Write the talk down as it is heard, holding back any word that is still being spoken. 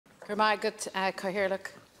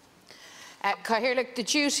The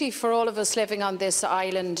duty for all of us living on this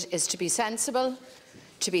island is to be sensible,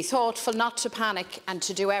 to be thoughtful, not to panic, and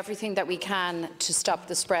to do everything that we can to stop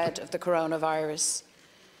the spread of the coronavirus.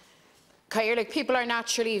 People are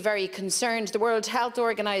naturally very concerned. The World Health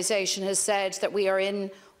Organization has said that we are in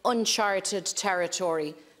uncharted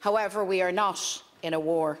territory. However, we are not in a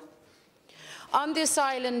war. On this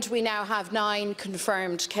island, we now have 9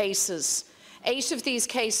 confirmed cases. 8 of these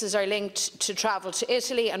cases are linked to travel to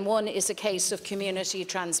Italy, and 1 is a case of community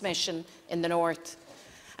transmission in the north.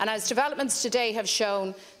 And as developments today have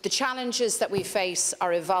shown, the challenges that we face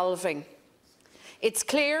are evolving. It's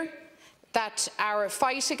clear that our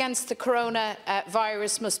fight against the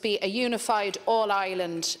coronavirus must be a unified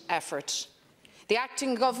all-island effort. The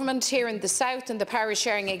acting government here in the south and the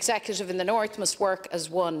power-sharing executive in the north must work as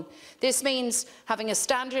one. This means having a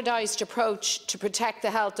standardised approach to protect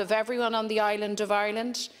the health of everyone on the island of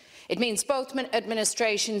Ireland. It means both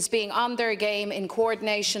administrations being on their game in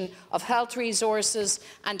coordination of health resources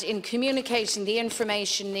and in communicating the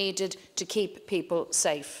information needed to keep people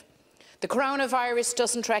safe. The coronavirus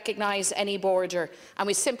doesn't recognise any border, and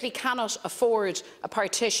we simply cannot afford a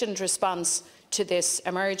partitioned response to this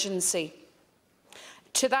emergency.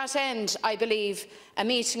 To that end, I believe a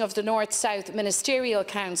meeting of the North-South Ministerial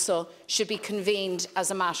Council should be convened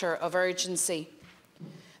as a matter of urgency.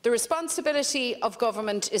 The responsibility of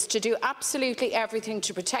government is to do absolutely everything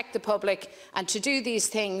to protect the public and to do these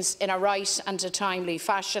things in a right and a timely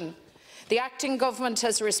fashion. The acting government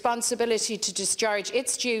has a responsibility to discharge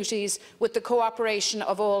its duties with the cooperation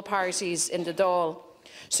of all parties in the Dáil.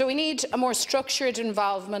 So we need a more structured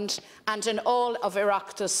involvement and an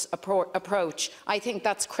all-of-Oireachtas approach. I think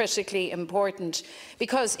that's critically important,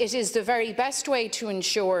 because it is the very best way to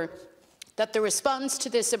ensure that the response to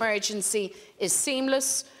this emergency is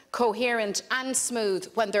seamless, coherent and smooth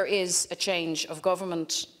when there is a change of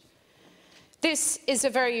government. This is a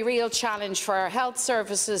very real challenge for our health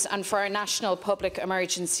services and for our national public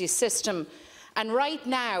emergency system. And right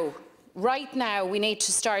now, we need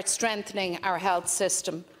to start strengthening our health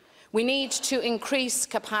system. We need to increase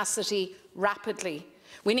capacity rapidly.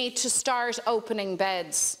 We need to start opening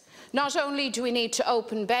beds. Not only do we need to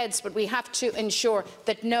open beds, but we have to ensure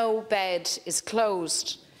that no bed is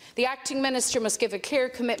closed. The acting minister must give a clear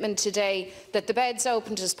commitment today that the beds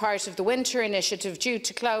opened as part of the winter initiative due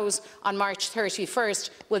to close on March 31st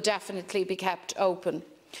will definitely be kept open.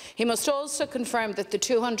 He must also confirm that the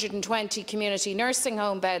 220 community nursing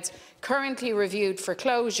home beds currently reviewed for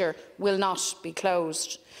closure will not be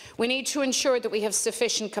closed. We need to ensure that we have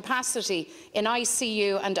sufficient capacity in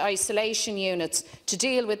ICU and isolation units to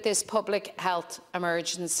deal with this public health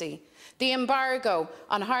emergency. The embargo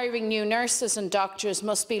on hiring new nurses and doctors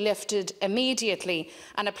must be lifted immediately,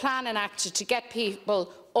 and a plan enacted to get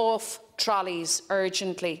people off trolleys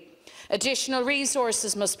urgently. Additional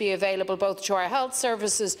resources must be available both to our health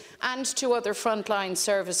services and to other frontline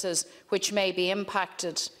services which may be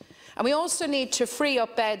impacted. And we also need to free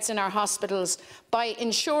up beds in our hospitals by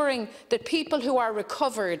ensuring that people who are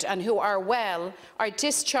recovered and who are well are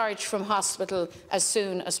discharged from hospital as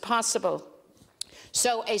soon as possible.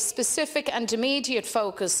 So a specific and immediate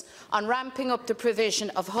focus on ramping up the provision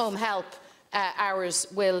of home help hours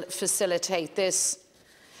will facilitate this.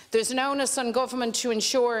 There's an onus on government to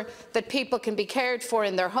ensure that people can be cared for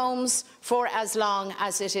in their homes for as long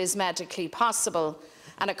as it is medically possible,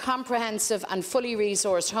 and a comprehensive and fully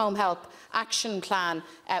resourced home help action plan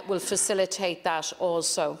will facilitate that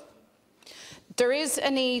also. There is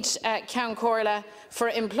a need, Ceann Comhairle, for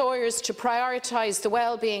employers to prioritise the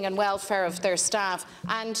well-being and welfare of their staff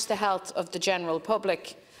and the health of the general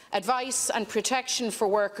public. Advice and protection for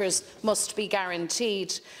workers must be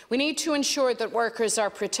guaranteed. We need to ensure that workers are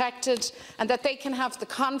protected and that they can have the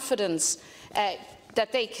confidence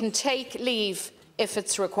that they can take leave if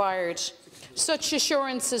it's required. Such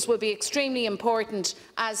assurances will be extremely important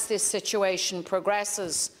as this situation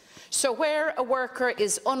progresses. So where a worker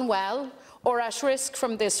is unwell or at risk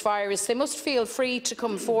from this virus, they must feel free to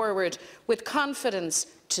come forward with confidence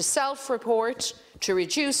to self-report, to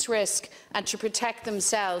reduce risk and to protect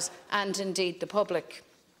themselves and indeed the public.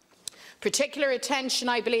 Particular attention,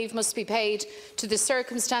 I believe, must be paid to the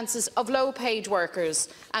circumstances of low-paid workers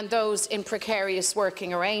and those in precarious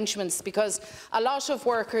working arrangements, because a lot of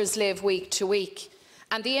workers live week to week,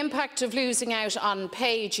 and the impact of losing out on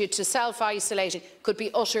pay due to self-isolating could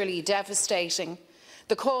be utterly devastating.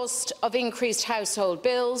 The cost of increased household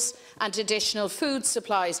bills and additional food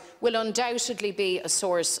supplies will undoubtedly be a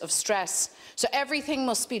source of stress, so everything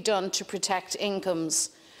must be done to protect incomes.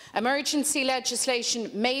 Emergency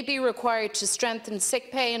legislation may be required to strengthen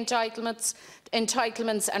sick pay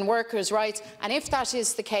entitlements and workers' rights, and if that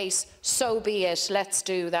is the case, so be it. Let's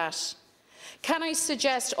do that. Can I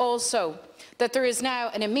suggest also that there is now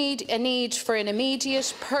a need for an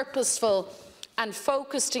immediate, purposeful and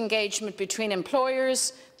focused engagement between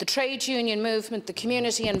employers, the trade union movement, the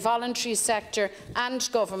community and voluntary sector and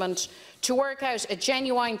government to work out a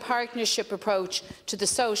genuine partnership approach to the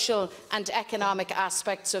social and economic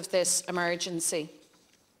aspects of this emergency.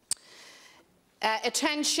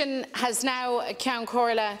 Attention has now, Ceann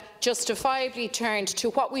Comhairle, justifiably turned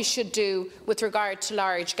to what we should do with regard to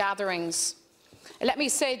large gatherings. Let me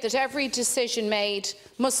say that every decision made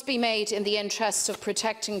must be made in the interests of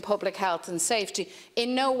protecting public health and safety.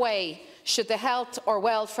 In no way should the health or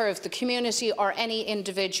welfare of the community or any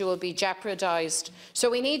individual be jeopardised.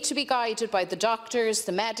 So we need to be guided by the doctors,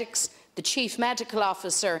 the medics, the Chief Medical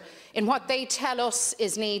Officer in what they tell us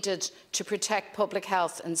is needed to protect public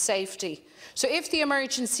health and safety. So if the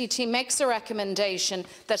emergency team makes a recommendation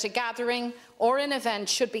that a gathering or an event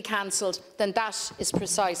should be cancelled, then that is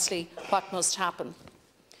precisely what must happen.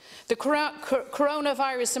 The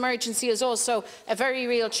coronavirus emergency is also a very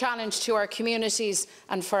real challenge to our communities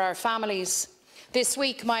and for our families. This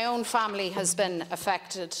week, my own family has been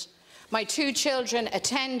affected. My 2 children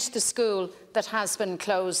attend the school that has been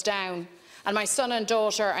closed down, and my son and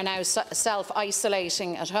daughter are now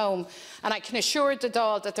self-isolating at home. And I can assure the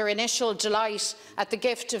Dáil that their initial delight at the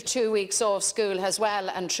gift of 2 weeks off school has well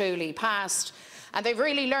and truly passed. And they've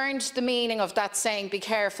really learned the meaning of that saying, be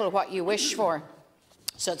careful what you wish for.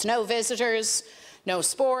 So it's no visitors, no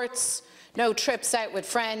sports, no trips out with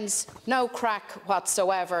friends, no crack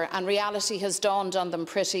whatsoever, and reality has dawned on them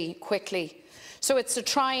pretty quickly. So it's a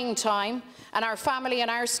trying time, and our family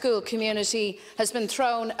and our school community has been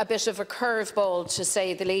thrown a bit of a curveball, to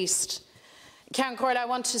say the least. Ceann Comhairle, I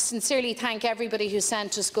want to sincerely thank everybody who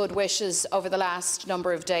sent us good wishes over the last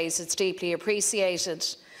number of days. It's deeply appreciated.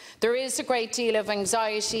 There is a great deal of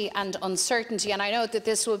anxiety and uncertainty, and I know that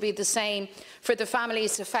this will be the same for the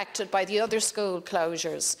families affected by the other school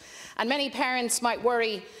closures. And many parents might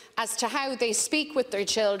worry as to how they speak with their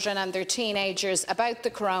children and their teenagers about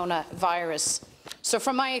the coronavirus. So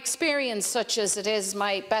from my experience, such as it is,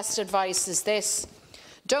 my best advice is this: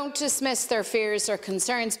 don't dismiss their fears or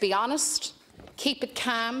concerns, be honest, keep it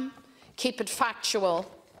calm, keep it factual,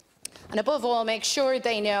 and above all, make sure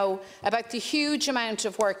they know about the huge amount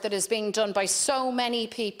of work that is being done by so many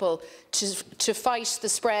people to fight the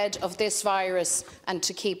spread of this virus and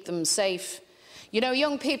to keep them safe. You know,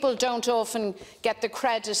 young people don't often get the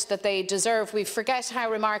credit that they deserve. We forget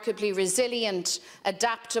how remarkably resilient,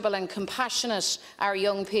 adaptable and compassionate our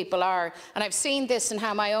young people are. And I've seen this in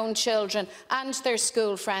how my own children and their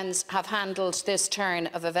school friends have handled this turn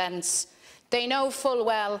of events. They know full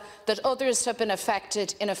well that others have been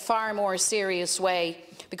affected in a far more serious way,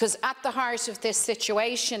 because at the heart of this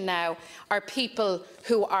situation now are people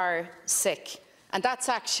who are sick. And that's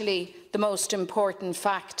actually the most important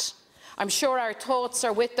fact. I'm sure our thoughts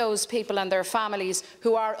are with those people and their families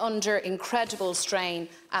who are under incredible strain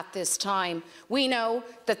at this time. We know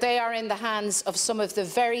that they are in the hands of some of the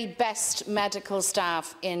very best medical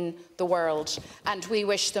staff in the world, and we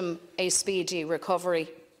wish them a speedy recovery.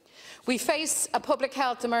 We face a public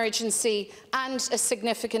health emergency and a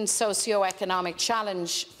significant socio-economic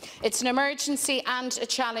challenge. It's an emergency and a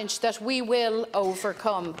challenge that we will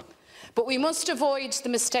overcome. But we must avoid the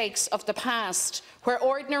mistakes of the past, where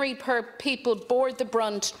ordinary people bore the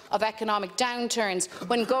brunt of economic downturns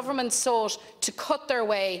when governments sought to cut their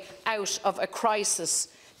way out of a crisis,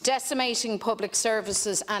 decimating public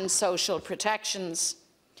services and social protections.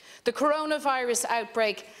 The coronavirus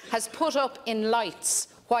outbreak has put up in lights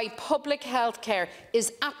why public health care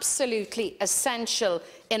is absolutely essential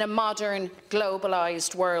in a modern,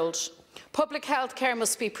 globalised world. Public health care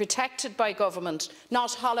must be protected by government,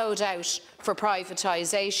 not hollowed out for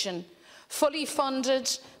privatisation. Fully funded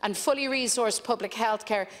and fully resourced public health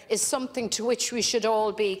care is something to which we should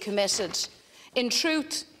all be committed. In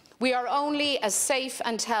truth, we are only as safe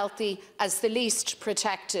and healthy as the least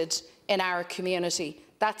protected in our community.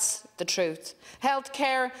 That's the truth. Health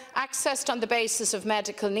care, accessed on the basis of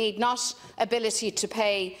medical need, not ability to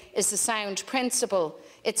pay, is a sound principle.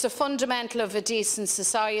 It's a fundamental of a decent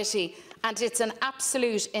society, and it's an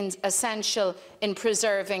absolute essential in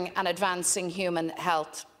preserving and advancing human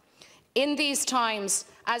health. In these times,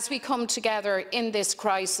 as we come together in this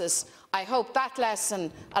crisis, I hope that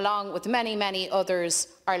lesson, along with many, many others,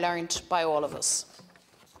 are learnt by all of us.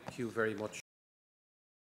 Thank you very much.